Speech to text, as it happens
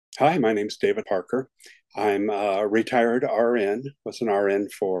Hi, my name's David Parker. I'm a retired RN, was an RN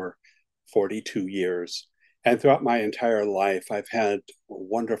for 42 years. And throughout my entire life, I've had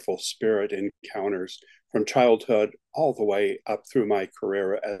wonderful spirit encounters from childhood all the way up through my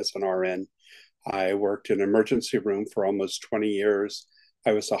career as an RN. I worked in an emergency room for almost 20 years.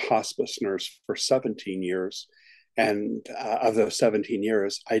 I was a hospice nurse for 17 years. And of those 17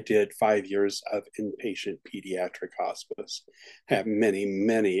 years, I did 5 years of inpatient pediatric hospice. I have many,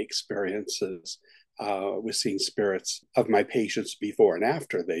 many experiences with seeing spirits of my patients before and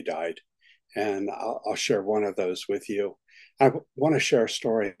after they died. And I'll share one of those with you. I want to share a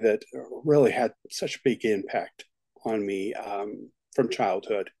story that really had such big impact on me from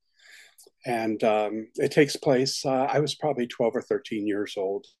childhood. And it takes place, I was probably 12 or 13 years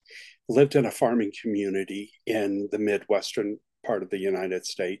old, lived in a farming community in the Midwestern part of the United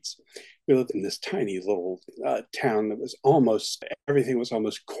States. We lived in this tiny little town that was almost, everything was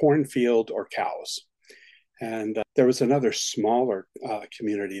almost cornfield or cows. And there was another smaller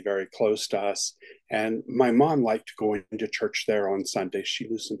community very close to us. And my mom liked going to church there on Sunday. She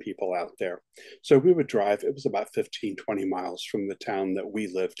knew some people out there. So we would drive, it was about 15, 20 miles from the town that we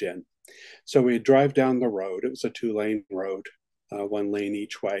lived in. So we'd drive down the road. It was a two-lane road, one lane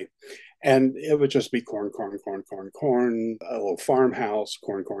each way. And it would just be corn, corn, corn, corn, corn, a little farmhouse,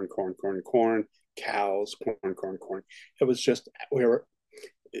 corn, corn, corn, corn, corn, cows, corn, corn, corn. It was just, we were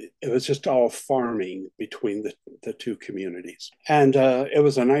it was just all farming between the two communities. And it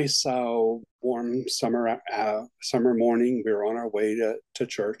was a nice, warm summer morning. We were on our way to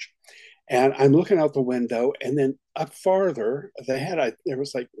church. And I'm looking out the window, and then up farther, there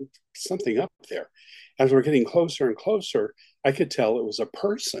was like something up there. As we're getting closer and closer, I could tell it was a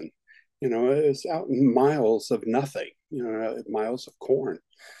person. It was out in miles of nothing, miles of corn.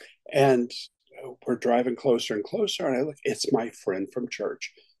 And we're driving closer and closer, and I look, it's my friend from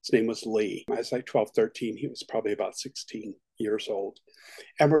church. His name was Lee. I was like 12, 13. He was probably about 16 years old.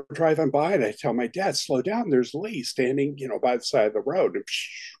 And we're driving by, and I tell my dad, slow down. There's Lee standing, by the side of the road. And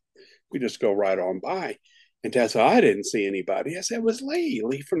we just go right on by. And Dad said, I didn't see anybody. I said, it was Lee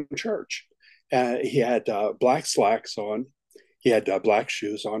from church. He had black slacks on. He had black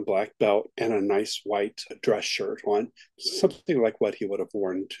shoes on, black belt, and a nice white dress shirt on, something like what he would have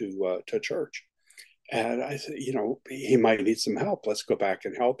worn to church. And I said, he might need some help. Let's go back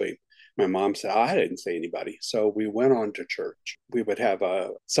and help him. My mom said, I didn't see anybody. So we went on to church. We would have a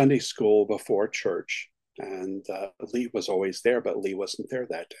Sunday school before church, and Lee was always there, but Lee wasn't there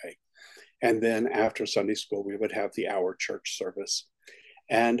that day. And then after Sunday school, we would have the hour church service.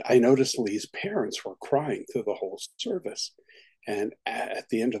 And I noticed Lee's parents were crying through the whole service. And at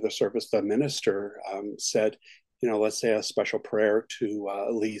the end of the service, the minister said, let's say a special prayer to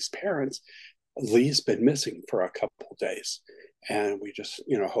Lee's parents. Lee's been missing for a couple of days, and we just,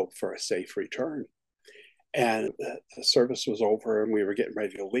 hope for a safe return. And the service was over, and we were getting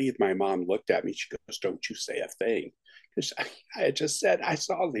ready to leave. My mom looked at me. She goes, "Don't you say a thing." Because I had just said, I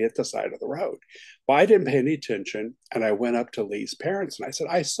saw Lee at the side of the road. Well, I didn't pay any attention. And I went up to Lee's parents and I said,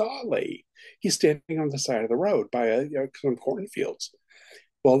 I saw Lee. He's standing on the side of the road by some cornfields.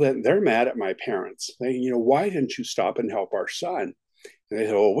 Well, then they're mad at my parents. Why didn't you stop and help our son? And they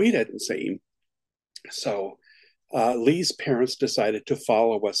said, well, we didn't see him. So Lee's parents decided to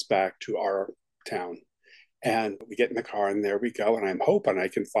follow us back to our town. And we get in the car, and there we go. And I'm hoping I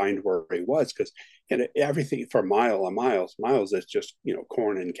can find where he was, because everything for miles is just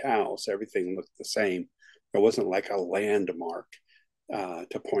corn and cows. Everything looked the same. There wasn't like a landmark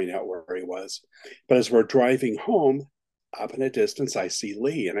to point out where he was. But as we're driving home, up in a distance, I see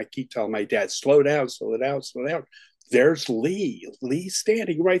Lee, and I keep telling my dad, "Slow down, slow down, slow down." There's Lee. Lee's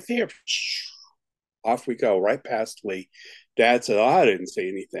standing right there. Off we go, right past Lee. Dad said, oh, I didn't see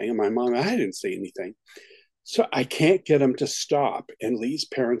anything. And my mom, I didn't see anything. So I can't get him to stop. And Lee's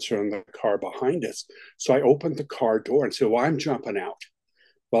parents are in the car behind us. So I opened the car door and said, well, I'm jumping out.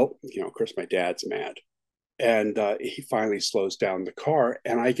 Well, of course, my dad's mad. And he finally slows down the car,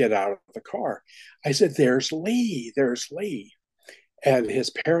 and I get out of the car. I said, there's Lee. There's Lee. And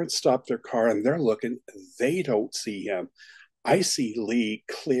his parents stop their car, and they're looking. They don't see him. I see Lee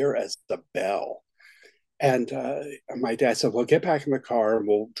clear as the bell. And my dad said, well, get back in the car and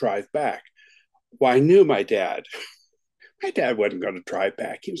we'll drive back. Well, I knew my dad. My dad wasn't going to drive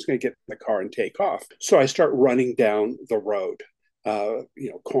back. He was going to get in the car and take off. So I start running down the road,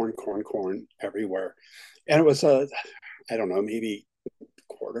 corn, corn, corn everywhere. And it was I don't know, maybe a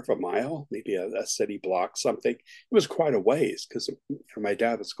quarter of a mile, maybe a city block, something. It was quite a ways because my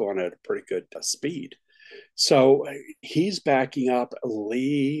dad was going at a pretty good speed. So he's backing up.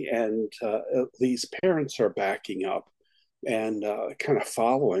 Lee and Lee's parents are backing up. and kind of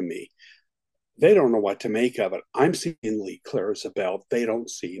following me. They don't know what to make of it. I'm seeing Lee clear as a bell. They don't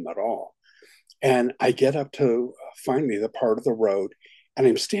see him at all. And I get up to finally the part of the road, and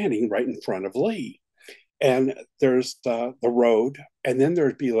I'm standing right in front of Lee. And there's the road, and then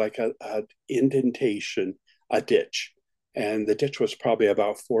there'd be like a indentation, a ditch. And the ditch was probably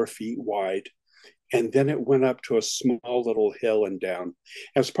about 4 feet wide. And then it went up to a small little hill and down.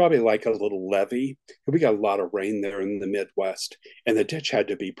 It was probably like a little levee. We got a lot of rain there in the Midwest, and the ditch had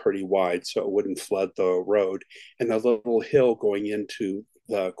to be pretty wide so it wouldn't flood the road. And the little hill going into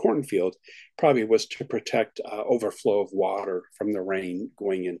the cornfield probably was to protect overflow of water from the rain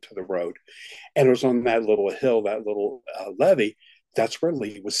going into the road. And it was on that little hill, that little levee, that's where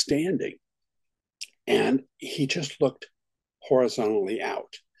Lee was standing. And he just looked horizontally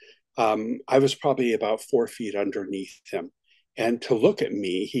out. I was probably about 4 feet underneath him. And to look at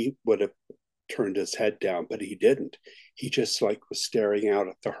me, he would have turned his head down, but he didn't. He just like was staring out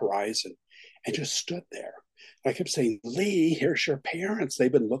at the horizon and just stood there. I kept saying, Lee, here's your parents.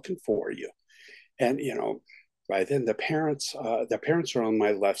 They've been looking for you. And, by then the parents are on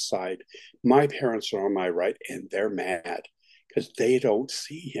my left side. My parents are on my right, and they're mad because they don't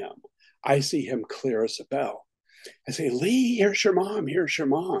see him. I see him clear as a bell. I say, Lee, here's your mom. Here's your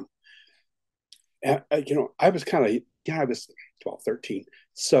mom. And, I was kind of, I was 12, 13.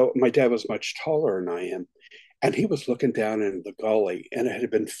 So my dad was much taller than I am. And he was looking down in the gully, and it had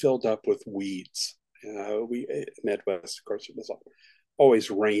been filled up with weeds. Midwest, of course, it was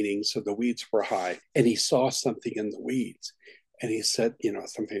always raining, so the weeds were high. And he saw something in the weeds, and he said,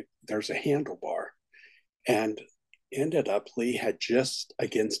 something. There's a handlebar, and ended up Lee had just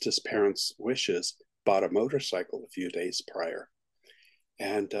against his parents' wishes bought a motorcycle a few days prior.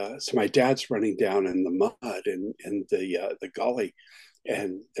 And so my dad's running down in the mud in the gully,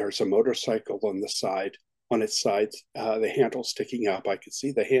 and there's a motorcycle on the side, on its sides, the handle sticking up. I could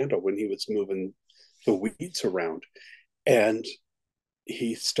see the handle when he was moving the weeds around. And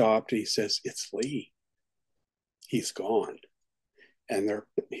he stopped. He says, "It's Lee. He's gone." And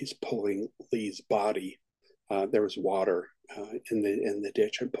he's pulling Lee's body. There was water in the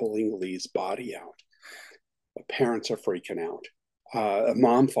ditch, and pulling Lee's body out. The parents are freaking out. A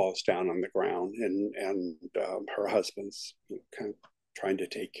mom falls down on the ground, and her husband's kind of trying to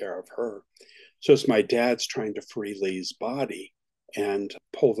take care of her. So as my dad's trying to free Lee's body and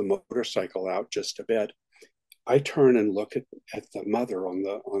pull the motorcycle out just a bit, I turn and look at the mother on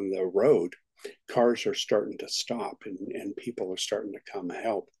the road. Cars are starting to stop, and people are starting to come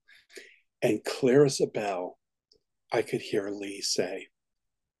help. And clear as a bell, I could hear Lee say,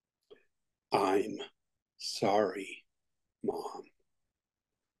 "I'm sorry, Mom."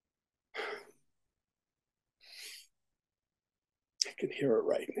 I can hear it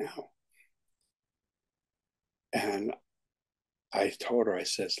right now. And I told her, I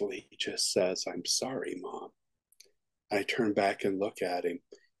says, Lee just says, "I'm sorry, Mom." I turned back and look at him.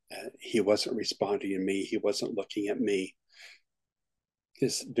 He wasn't responding to me. He wasn't looking at me.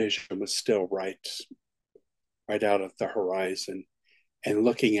 His vision was still right out at the horizon. And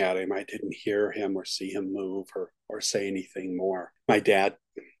looking at him, I didn't hear him or see him move or say anything more. My dad,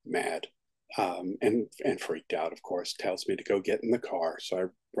 mad, and freaked out, of course, tells me to go get in the car. So I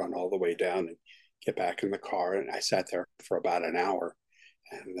run all the way down and get back in the car. And I sat there for about an hour.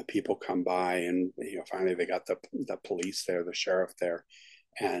 And the people come by, and finally they got the police there, the sheriff there,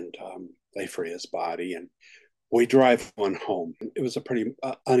 and they free his body. And we drive on home. It was a pretty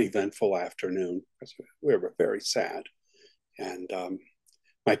uneventful afternoon. We were very sad. And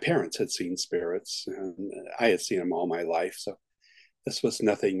my parents had seen spirits, and I had seen them all my life. So this was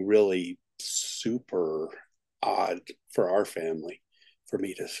nothing really super odd for our family, for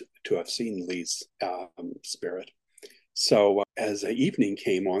me to have seen Lee's spirit. So as the evening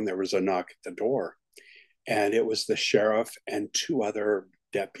came on, there was a knock at the door, and it was the sheriff and two other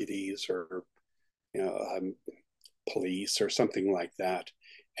deputies or you know, um, police or something like that,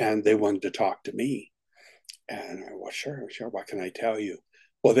 and they wanted to talk to me. And I was sure, sure. What can I tell you?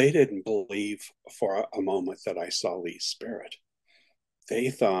 Well, they didn't believe for a moment that I saw Lee's spirit. They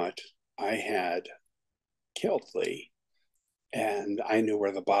thought I had killed Lee, and I knew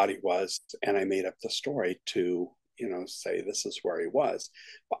where the body was, and I made up the story to say this is where he was.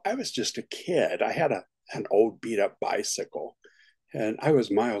 But I was just a kid. I had an old beat up bicycle, and I was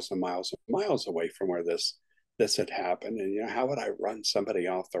miles and miles and miles away from where this had happened. And how would I run somebody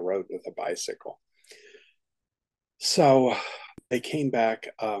off the road with a bicycle? So they came back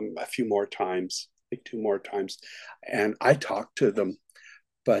a few more times, I think two more times, and I talked to them.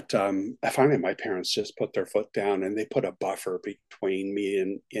 But finally, my parents just put their foot down, and they put a buffer between me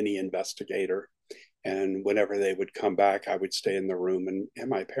and any investigator. And whenever they would come back, I would stay in the room, and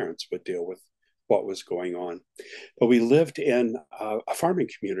my parents would deal with what was going on. But we lived in a farming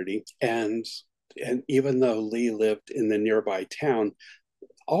community, and even though Lee lived in the nearby town,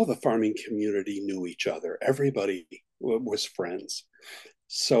 all the farming community knew each other. Everybody was friends.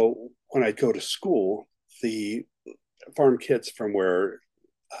 So when I'd go to school, the farm kids from where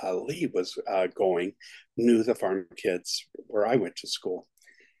Lee was going knew the farm kids where I went to school.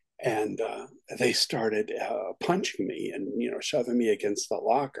 And they started punching me and, shoving me against the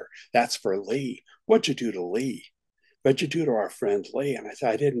locker. That's for Lee. What'd you do to Lee? What'd you do to our friend Lee? And I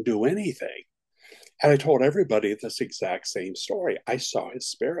said, I didn't do anything. And I told everybody this exact same story. I saw his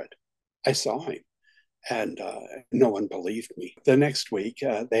spirit. I saw him. And no one believed me. The next week,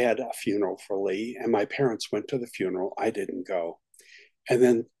 they had a funeral for Lee, and my parents went to the funeral. I didn't go. And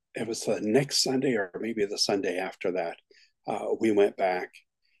then it was the next Sunday, or maybe the Sunday after that, we went back,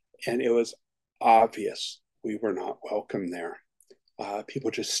 and it was obvious we were not welcome there.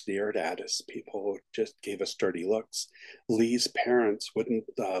 People just stared at us. People just gave us dirty looks. Lee's parents wouldn't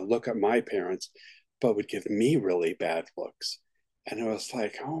look at my parents, but would give me really bad looks. And it was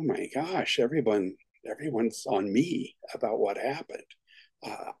like, oh my gosh, everyone's on me about what happened.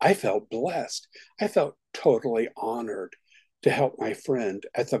 I felt blessed. I felt totally honored to help my friend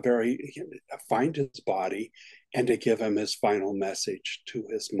at the very find his body and to give him his final message to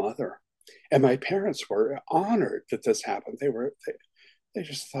his mother. And my parents were honored that this happened. They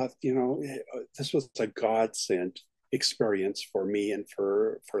just thought, this was a godsend experience for me and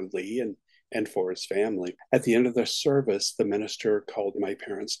for Lee and for his family. At the end of the service, the minister called my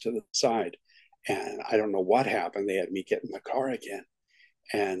parents to the side, and I don't know what happened. They had me get in the car again.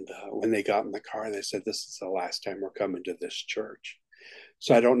 And when they got in the car, they said, this is the last time we're coming to this church.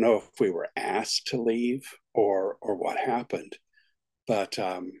 So I don't know if we were asked to leave or what happened. But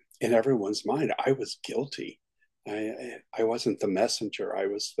in everyone's mind, I was guilty. I wasn't the messenger. I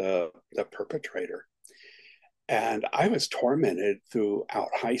was the perpetrator. And I was tormented throughout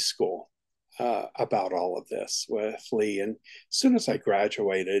high school about all of this with Lee. And as soon as I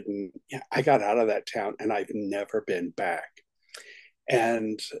graduated, and I got out of that town, and I've never been back.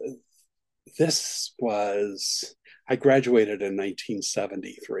 And I graduated in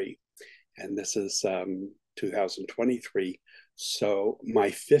 1973, and this is 2023. So my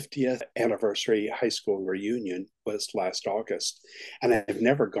 50th anniversary high school reunion was last August, and I've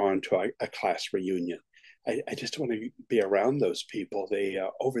never gone to a class reunion. I just want to be around those people. They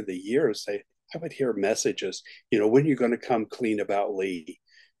over the years, I would hear messages, when are you going to come clean about Lee?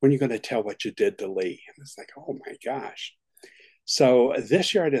 When are you going to tell what you did to Lee? And it's like, oh my gosh. So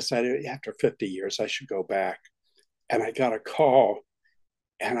this year I decided after 50 years, I should go back. And I got a call,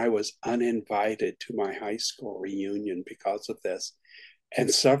 and I was uninvited to my high school reunion because of this.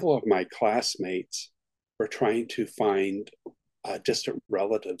 And several of my classmates were trying to find distant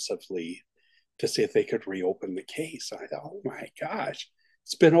relatives of Lee to see if they could reopen the case. And I thought, oh my gosh,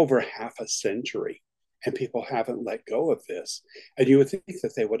 it's been over half a century, and people haven't let go of this. And you would think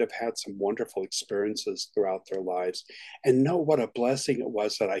that they would have had some wonderful experiences throughout their lives and know what a blessing it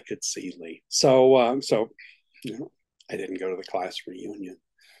was that I could see Lee. So I didn't go to the class reunion.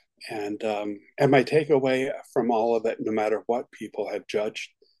 And my takeaway from all of it, no matter what people have judged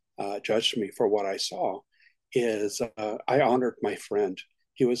me for what I saw, is I honored my friend.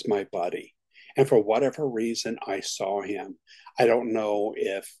 He was my buddy. And for whatever reason, I saw him. I don't know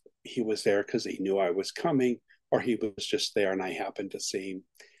if he was there because he knew I was coming, or he was just there and I happened to see him.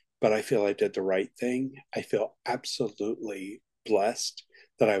 But I feel I did the right thing. I feel absolutely blessed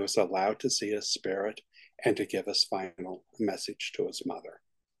that I was allowed to see his spirit and to give his final message to his mother.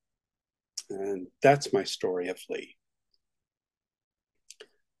 And that's my story of Lee.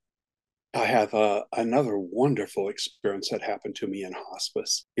 I have another wonderful experience that happened to me in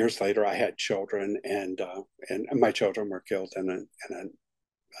hospice. Years later, I had children, and my children were killed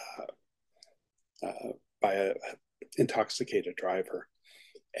by an intoxicated driver.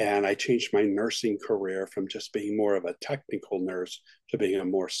 And I changed my nursing career from just being more of a technical nurse to being a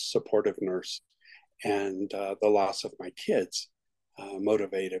more supportive nurse. And the loss of my kids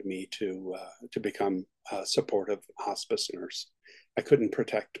motivated me to become a supportive hospice nurse. I couldn't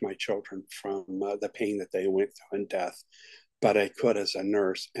protect my children from the pain that they went through and death, but I could, as a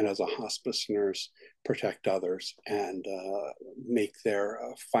nurse and as a hospice nurse, protect others and make their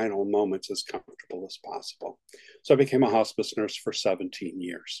final moments as comfortable as possible. So I became a hospice nurse for 17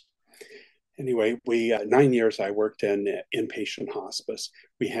 years. Anyway, 9 years I worked in inpatient hospice.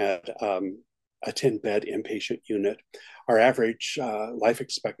 We had a 10-bed inpatient unit. Our average life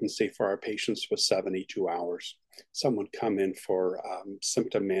expectancy for our patients was 72 hours. Some would come in for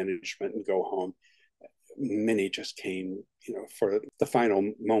symptom management and go home. many just came, for the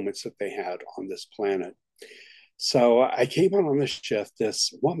final moments that they had on this planet. So I came on the shift.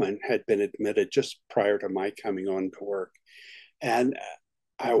 This woman had been admitted just prior to my coming on to work. And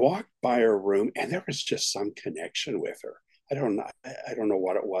I walked by her room and there was just some connection with her. I don't know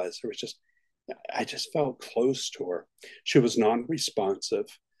what it was. There was just, I just felt close to her. She was non-responsive.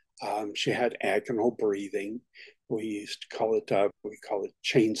 She had agonal breathing. We used to call it, we call it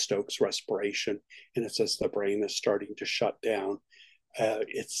Cheyne-Stokes respiration. And it's as the brain is starting to shut down.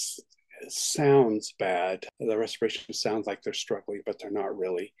 It sounds bad. The respiration sounds like they're struggling, but they're not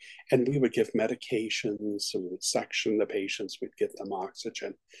really. And we would give medications, so we would suction the patients, we'd give them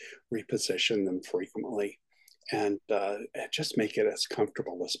oxygen, reposition them frequently, and just make it as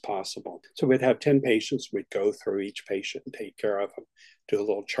comfortable as possible. So we'd have 10 patients, we'd go through each patient and take care of them, do a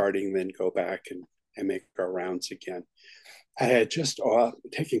little charting, then go back and make our rounds again. I had just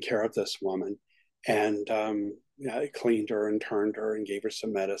taken care of this woman, and I cleaned her and turned her and gave her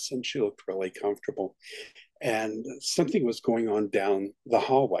some medicine. She looked really comfortable. And something was going on down the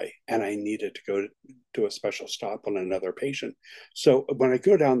hallway, and I needed to go do a special stop on another patient. So when I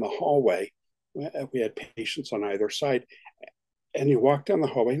go down the hallway, we had patients on either side, and you walk down the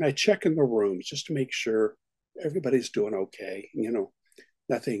hallway, and I check in the rooms just to make sure everybody's doing okay.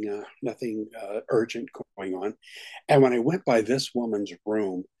 Nothing urgent going on. And when I went by this woman's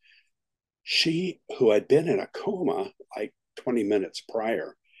room, she, who had been in a coma like 20 minutes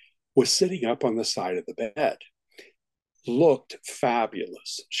prior, was sitting up on the side of the bed, looked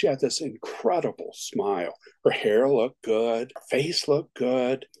fabulous. She had this incredible smile. Her hair looked good, her face looked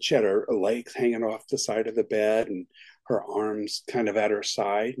good. She had her legs hanging off the side of the bed and her arms kind of at her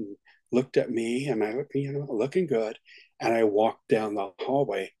side, and looked at me, and I looked, looking good. And I walked down the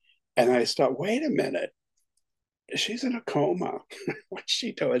hallway and I stopped, wait a minute, she's in a coma. What's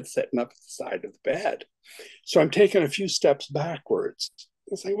she doing sitting up at the side of the bed? So I'm taking a few steps backwards.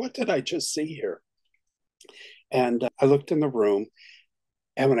 I was like, what did I just see here? And I looked in the room,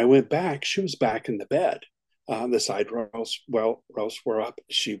 and when I went back, she was back in the bed. The side rails were up.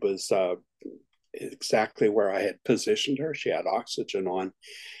 She was exactly where I had positioned her. She had oxygen on.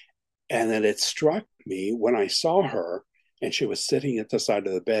 And then it struck me when I saw her and she was sitting at the side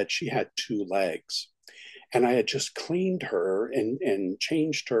of the bed, she had two legs. And I had just cleaned her and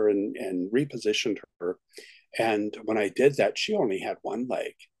changed her and repositioned her. And when I did that, she only had one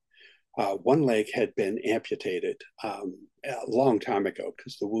leg. One leg had been amputated a long time ago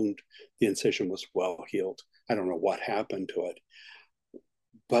because the incision was well healed. I don't know what happened to it,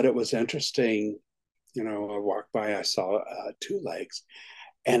 but it was interesting. I walked by, I saw two legs,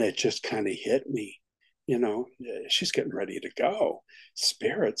 and it just kind of hit me. She's getting ready to go.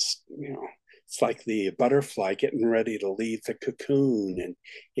 Spirits, it's like the butterfly getting ready to leave the cocoon, and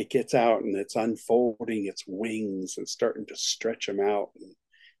it gets out and it's unfolding its wings and starting to stretch them out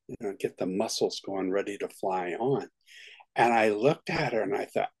and get the muscles going, ready to fly on. And I looked at her and I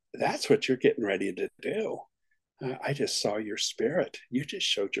thought, that's what you're getting ready to do. I just saw your spirit. You just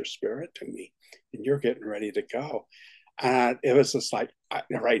showed your spirit to me, and you're getting ready to go. And it was just like,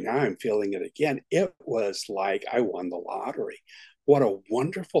 right now I'm feeling it again. It was like I won the lottery. What a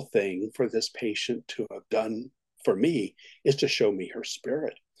wonderful thing for this patient to have done for me is to show me her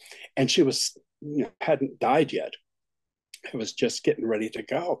spirit. And she was, hadn't died yet. I was just getting ready to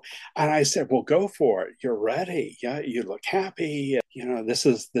go. And I said, well, go for it. You're ready. Yeah, you look happy. This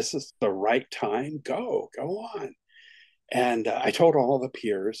is the right time. Go on. And I told all the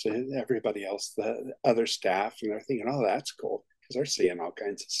peers and everybody else, the other staff, and they're thinking, oh, that's cool, because they're seeing all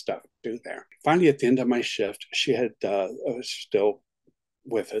kinds of stuff too there. Finally, at the end of my shift, she was still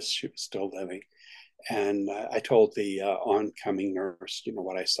with us. She was still living. And I told the oncoming nurse,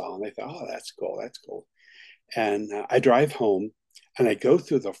 what I saw. And they thought, oh, that's cool. That's cool. And I drive home and I go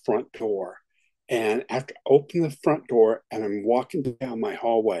through the front door. And after opening the front door and I'm walking down my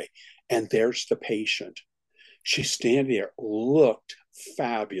hallway, and there's the patient. She's standing there, looked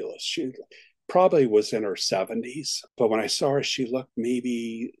fabulous. She probably was in her 70s, but when I saw her, she looked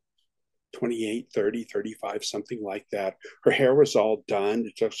maybe 28, 30, 35, something like that. Her hair was all done.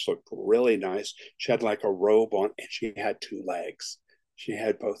 It just looked really nice. She had like a robe on, and she had two legs. She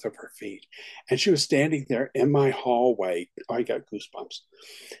had both of her feet. And she was standing there in my hallway. Oh, I got goosebumps.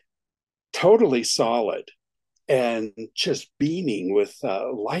 Totally solid and just beaming with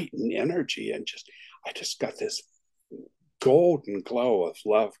light and energy. And I just got this golden glow of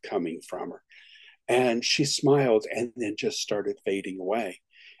love coming from her. And she smiled and then just started fading away.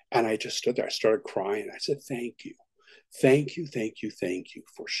 And I just stood there. I started crying. I said, thank you. Thank you, thank you, thank you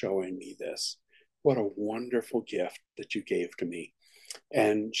for showing me this. What a wonderful gift that you gave to me.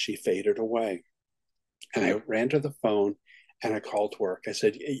 And she faded away. And I ran to the phone and I called work. I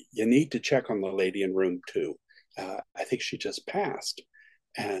said, "You need to check on the lady in room two. I think she just passed."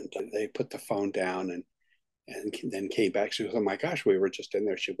 And they put the phone down and then came back. She goes, "Oh my gosh, we were just in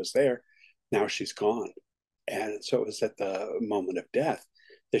there. She was there. Now she's gone." And so it was at the moment of death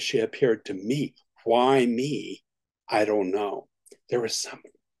that she appeared to me. Why me? I don't know. There was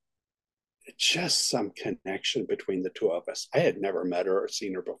just some connection between the two of us. I had never met her or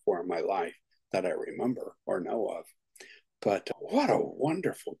seen her before in my life that I remember or know of. But what a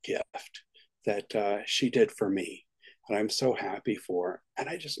wonderful gift that she did for me. And I'm so happy for her. And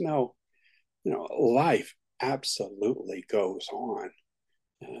I just know, life absolutely goes on.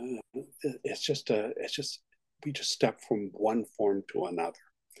 We just step from one form to another.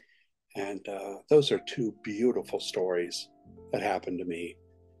 And those are two beautiful stories that happened to me.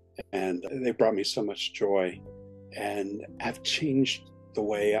 And they brought me so much joy and have changed the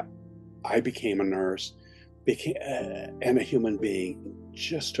way I became a nurse and a human being,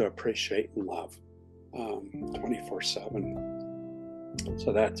 just to appreciate and love 24/7.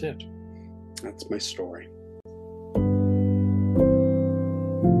 So that's it. That's my story.